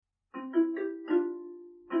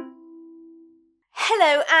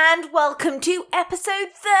Hello and welcome to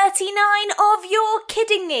episode 39 of You're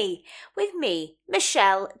Kidding Me, with me,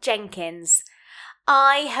 Michelle Jenkins.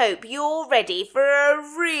 I hope you're ready for a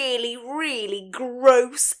really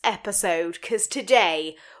gross episode, because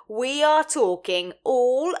today we are talking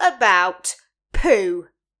all about poo.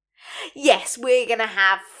 Yes, we're going to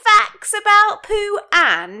have facts about poo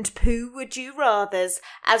and poo would you rathers,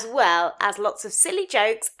 as well as lots of silly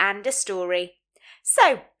jokes and a story.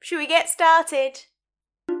 So, shall we get started?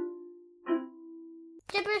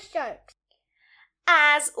 Gibberish jokes.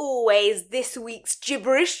 As always, this week's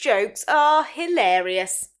gibberish jokes are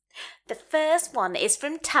hilarious. The first one is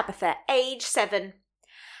from Tabitha, age 7.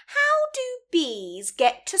 How do bees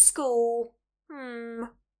get to school? On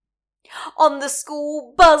the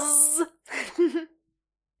school buzz.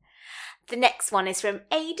 The next one is from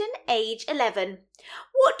Aidan, age 11.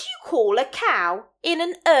 What do you call a cow in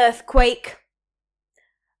an earthquake?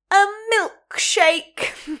 A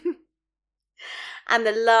milkshake. And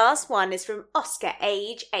the last one is from Oscar,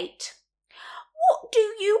 age 8. What do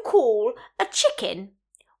you call a chicken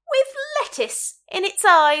with lettuce in its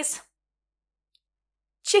eyes?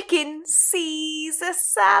 Chicken Caesar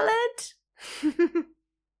salad.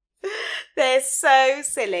 They're so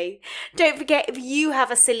silly. Don't forget, if you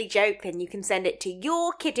have a silly joke, then you can send it to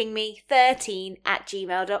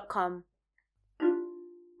yourkiddingme13@gmail.com.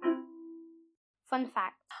 Fun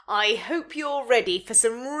fact. I hope you're ready for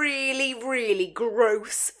some really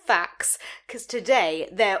gross facts, because today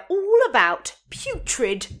they're all about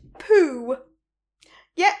putrid poo.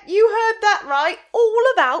 Yep, you heard that right, all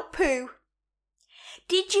about poo.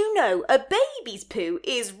 Did you know a baby's poo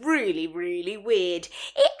is really weird?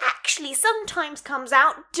 It actually sometimes comes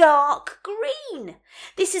out dark green.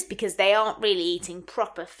 This is because they aren't really eating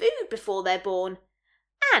proper food before they're born.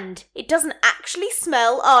 And it doesn't actually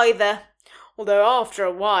smell either. Although after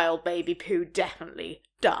a while, baby poo definitely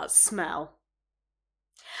does smell.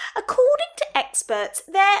 According to experts,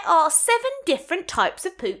 there are 7 different types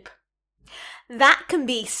of poop. That can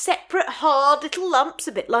be separate hard little lumps,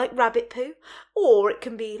 a bit like rabbit poo, or it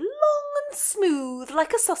can be long and smooth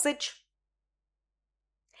like a sausage.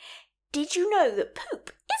 Did you know that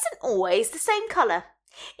poop isn't always the same colour?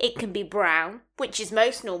 It can be brown, which is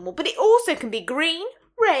most normal, but it also can be green,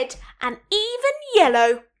 red, and even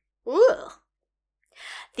yellow. Ugh.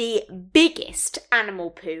 The biggest animal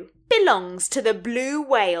poo belongs to the blue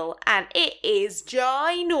whale, and it is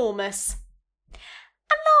ginormous.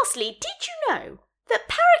 And lastly, did you know that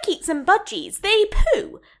parakeets and budgies, they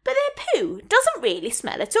poo, but their poo doesn't really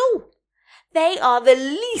smell at all? They are the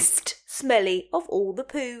least smelly of all the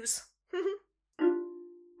poos.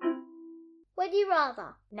 Would you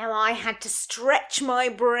rather? Now, I had to stretch my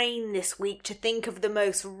brain this week to think of the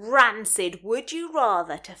most rancid would you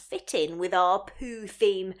rather to fit in with our poo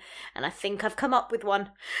theme, and I think I've come up with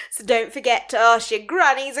one. So don't forget to ask your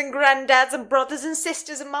grannies and granddads and brothers and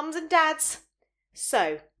sisters and mums and dads.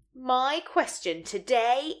 So, my question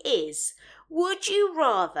today is, would you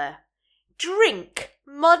rather drink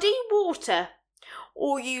muddy water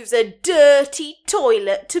or use a dirty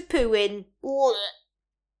toilet to poo in?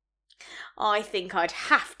 I think I'd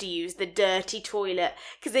have to use the dirty toilet,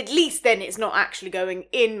 because at least then it's not actually going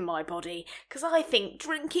in my body, because I think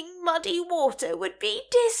drinking muddy water would be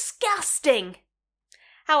disgusting.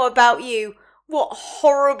 How about you? What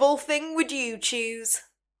horrible thing would you choose?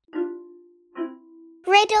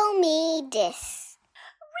 Riddle me this.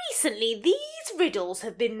 Recently, these riddles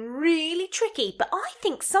have been really tricky, but I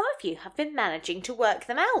think some of you have been managing to work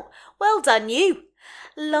them out. Well done, you.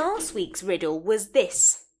 Last week's riddle was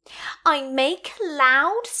this. I make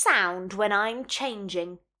loud sound when I'm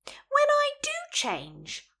changing. When I do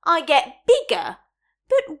change, I get bigger,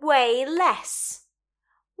 but weigh less.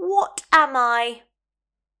 What am I?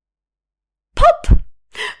 Pop!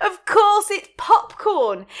 Of course it's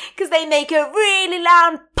popcorn, because they make a really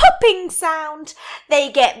loud popping sound. They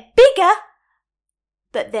get bigger,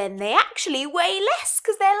 but then they actually weigh less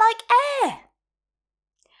because they're like air.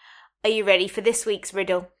 Are you ready for this week's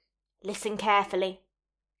riddle? Listen carefully.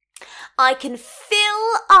 I can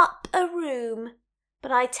fill up a room,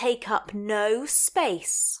 but I take up no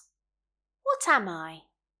space. What am I?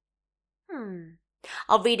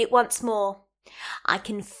 I'll read it once more. I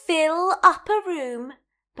can fill up a room,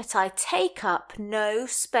 but I take up no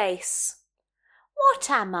space. What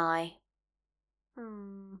am I?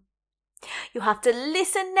 You'll have to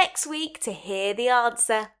listen next week to hear the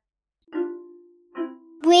answer.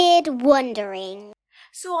 Weird wondering.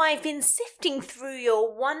 So I've been sifting through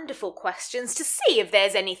your wonderful questions to see if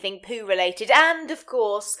there's anything poo related, and of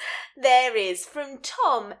course there is, from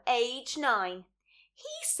Tom, age 9. He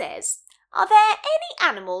says, are there any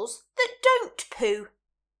animals that don't poo?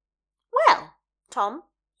 Well, Tom,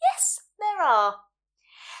 yes, there are.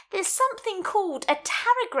 There's something called a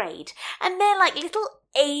tardigrade, and they're like little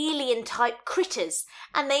alien-type critters,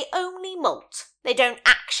 and they only molt. They don't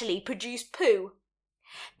actually produce poo.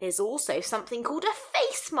 There's also something called a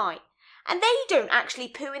face mite, and they don't actually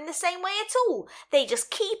poo in the same way at all. They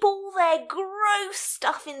just keep all their gross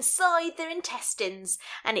stuff inside their intestines,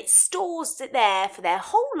 and it stores it there for their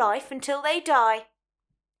whole life until they die.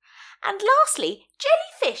 And lastly,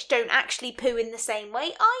 jellyfish don't actually poo in the same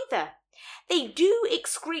way either. They do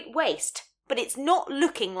excrete waste, but it's not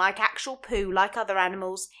looking like actual poo like other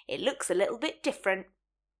animals. It looks a little bit different.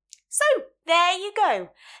 So, there you go.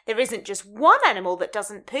 There isn't just one animal that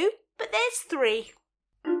doesn't poo, but there's 3.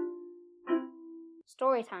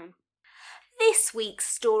 Story time. This week's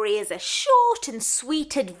story is a short and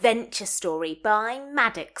sweet adventure story by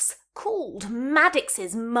Maddox, called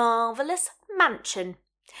Maddox's Marvellous Mansion.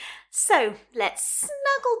 So, let's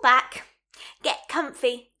snuggle back, get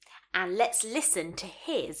comfy, and let's listen to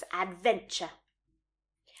his adventure.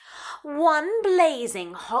 One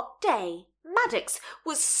blazing hot day, Maddox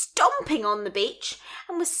was stomping on the beach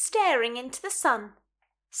and was staring into the sun.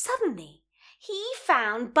 Suddenly, he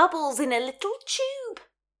found bubbles in a little tube.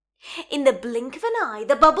 In the blink of an eye,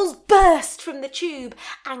 the bubbles burst from the tube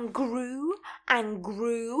and grew and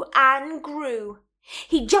grew and grew.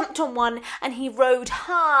 He jumped on one and he rode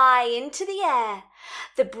high into the air.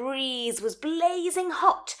 The breeze was blazing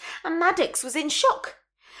hot and Maddox was in shock.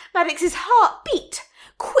 Maddox's heart beat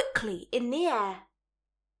quickly in the air.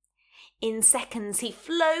 In seconds he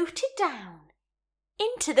floated down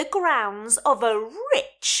into the grounds of a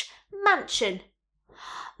rich mansion.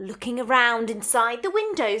 Looking around inside the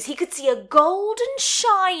windows, he could see a golden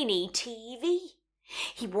shiny TV.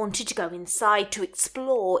 He wanted to go inside to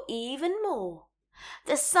explore even more.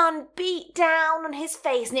 The sun beat down on his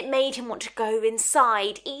face and it made him want to go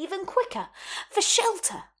inside even quicker for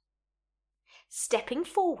shelter. Stepping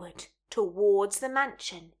forward towards the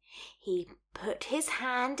mansion, he put his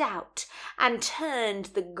hand out and turned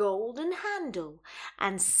the golden handle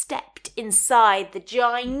and stepped inside the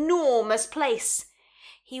ginormous place.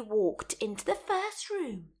 He walked into the first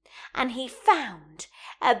room and he found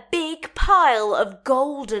a big pile of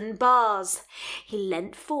golden bars. He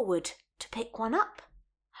leant forward to pick one up.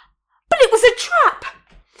 But it was a trap!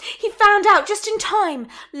 He found out just in time,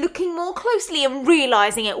 looking more closely and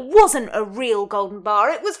realising it wasn't a real golden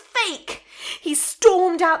bar, it was fake. He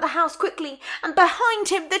stormed out the house quickly, and behind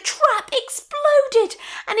him the trap exploded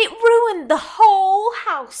and it ruined the whole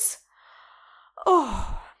house.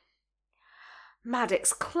 Oh!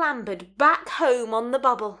 Maddox clambered back home on the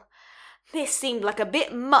bubble. This seemed like a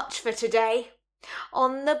bit much for today.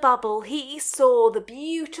 On the bubble he saw the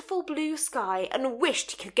beautiful blue sky and wished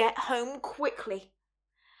he could get home quickly.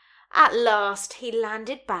 At last he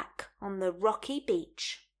landed back on the rocky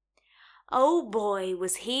beach. Oh boy,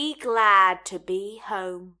 was he glad to be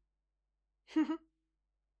home.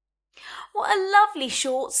 What a lovely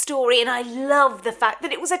short story, and I love the fact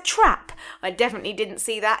that it was a trap. I definitely didn't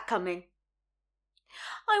see that coming.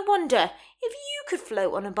 I wonder, if you could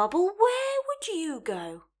float on a bubble, where would you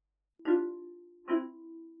go?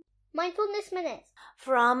 Mindfulness Minutes.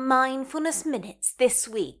 For our Mindfulness Minutes this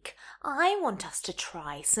week, I want us to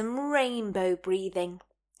try some rainbow breathing.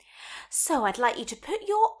 So I'd like you to put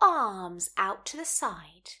your arms out to the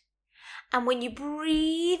side. And when you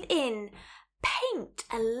breathe in, paint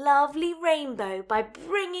a lovely rainbow by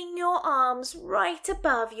bringing your arms right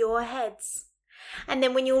above your heads. And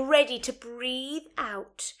then when you're ready to breathe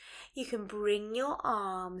out, you can bring your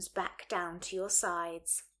arms back down to your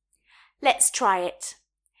sides. Let's try it.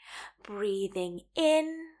 Breathing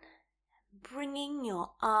in, bringing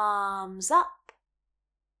your arms up.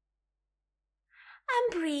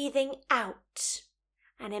 And breathing out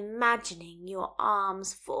and imagining your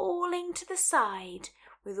arms falling to the side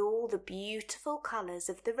with all the beautiful colours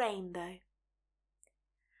of the rainbow.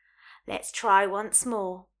 Let's try once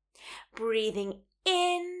more. Breathing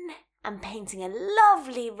in and painting a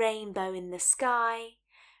lovely rainbow in the sky,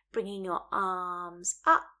 bringing your arms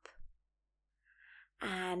up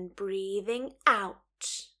and breathing out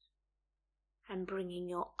and bringing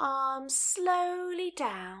your arms slowly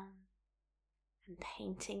down and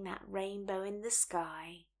painting that rainbow in the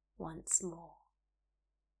sky once more.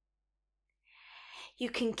 You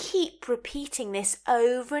can keep repeating this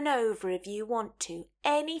over and over if you want to,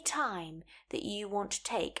 any time that you want to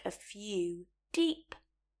take a few deep,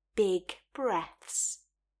 big breaths.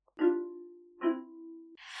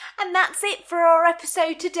 And that's it for our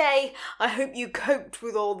episode today. I hope you coped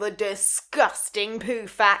with all the disgusting poo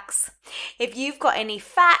facts. If you've got any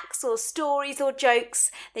facts or stories or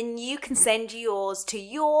jokes, then you can send yours to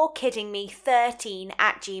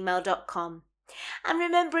yourkiddingme13@gmail.com. And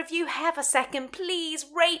remember, if you have a second, please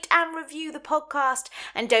rate and review the podcast.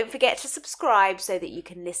 And don't forget to subscribe so that you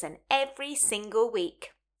can listen every single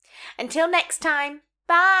week. Until next time,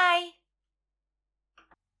 bye!